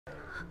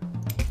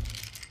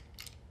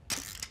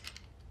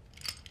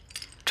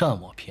占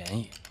我便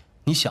宜，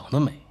你想得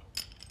美！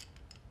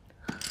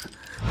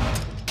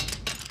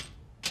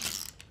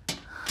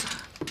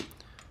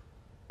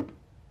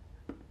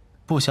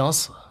不想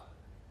死，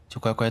就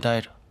乖乖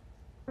待着。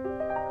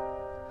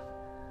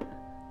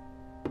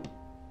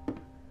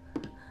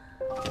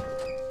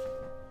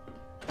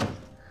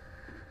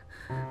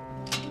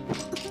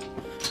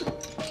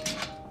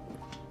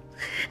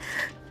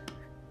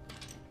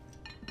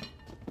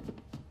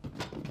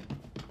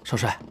少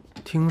帅，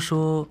听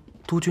说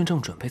督军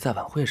正准备在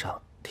晚会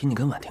上提你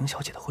跟婉婷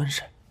小姐的婚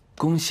事，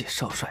恭喜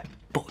少帅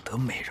抱得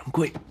美人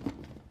归。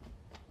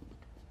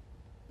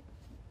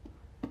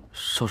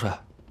少帅，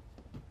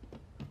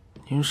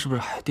您是不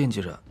是还惦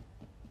记着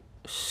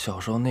小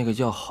时候那个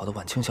要好的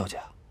婉清小姐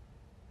啊？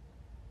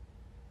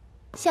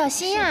小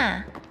心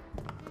呀！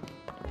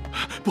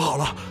不好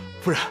了，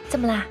夫人，怎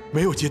么啦？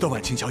没有接到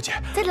婉清小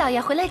姐，在老爷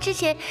回来之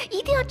前，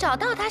一定要找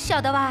到她，晓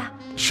得吧？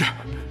是。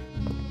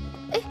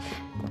哎，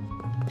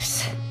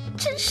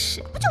真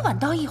是，不就晚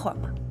到一会儿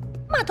吗？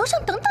码头上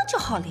等等就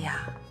好了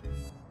呀。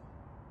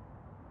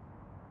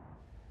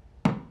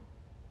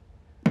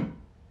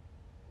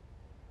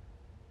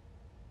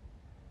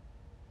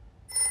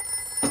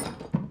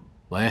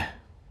喂，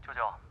舅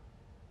舅，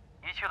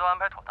一切都安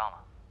排妥当了，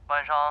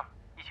晚上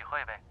一起喝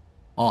一杯。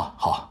哦，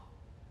好，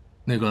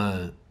那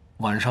个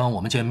晚上我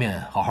们见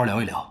面，好好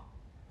聊一聊。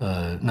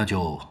那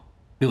就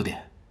6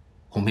点，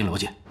鸿宾楼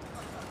见。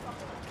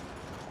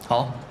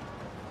好。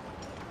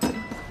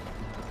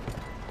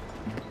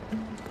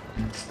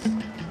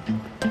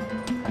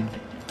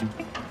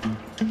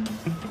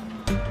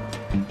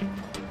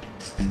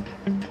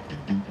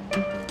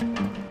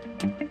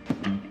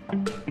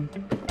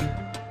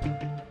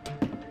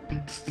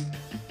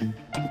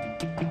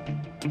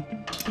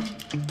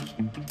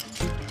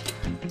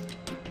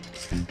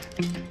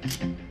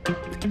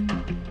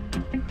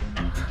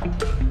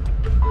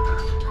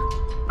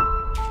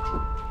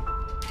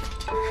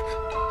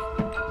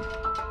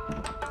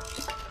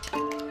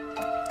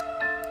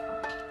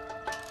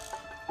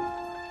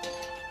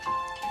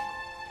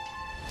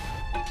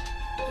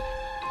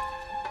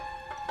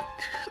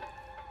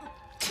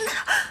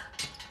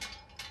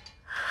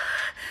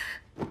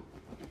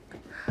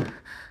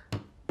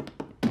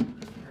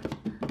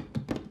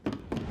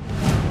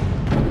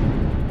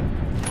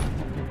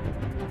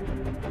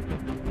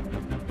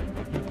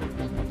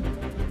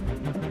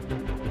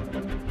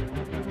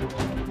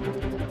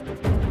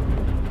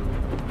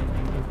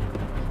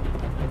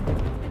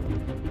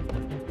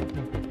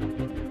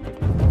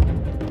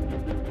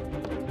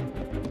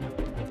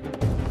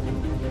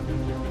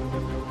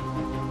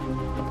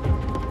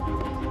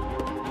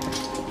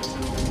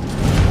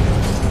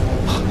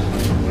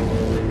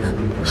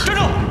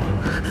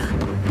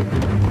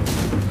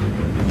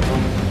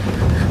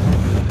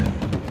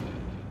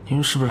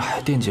您是不是还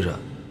惦记着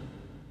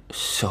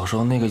小时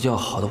候那个要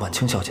好的婉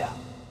清小姐啊？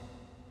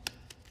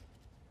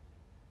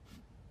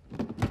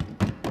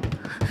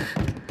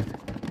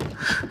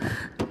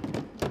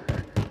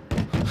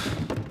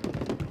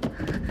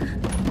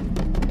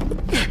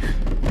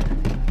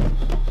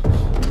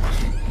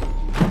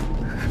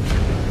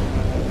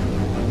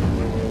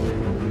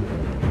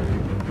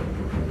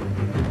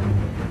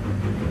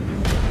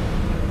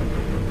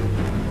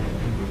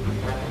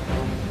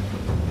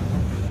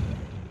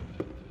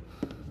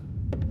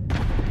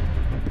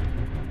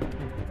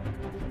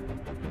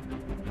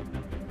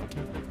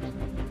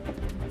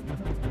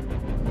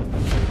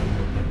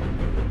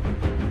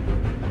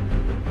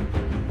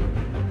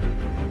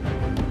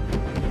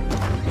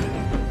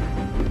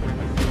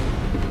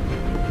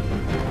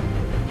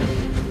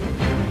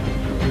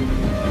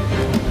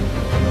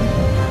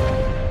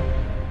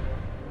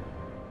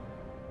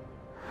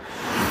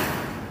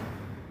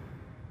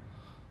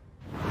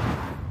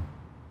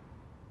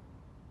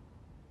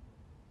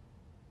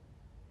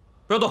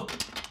不要动，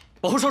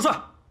保护少帅。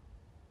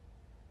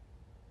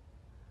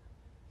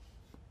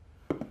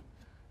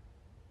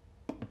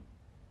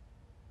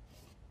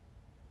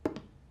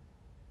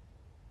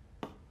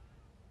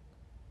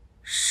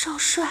少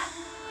帅，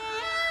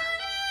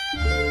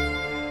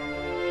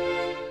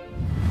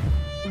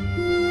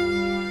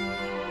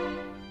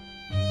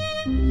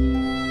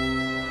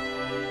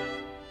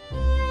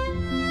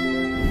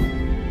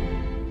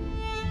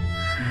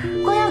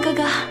光耀哥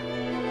哥。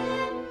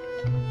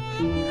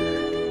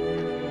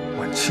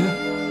婉清，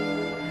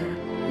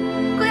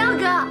光耀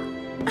哥，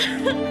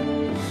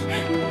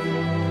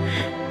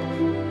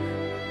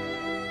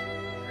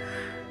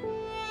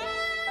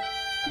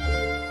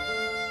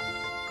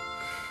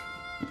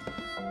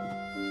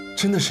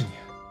真的是你，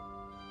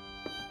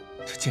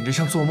这简直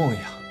像做梦一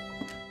样。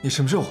你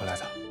什么时候回来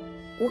的？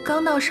我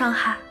刚到上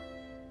海，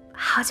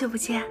好久不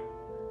见。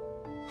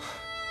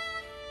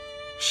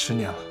10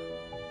年了，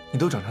你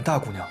都长成大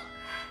姑娘了，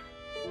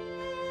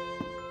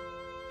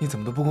你怎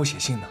么都不给我写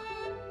信呢？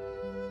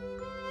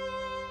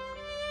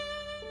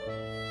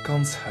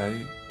刚才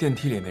电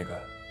梯里那个，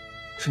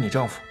是你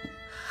丈夫？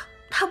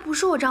他不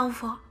是我丈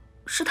夫，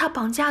是他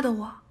绑架的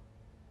我。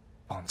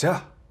绑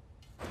架？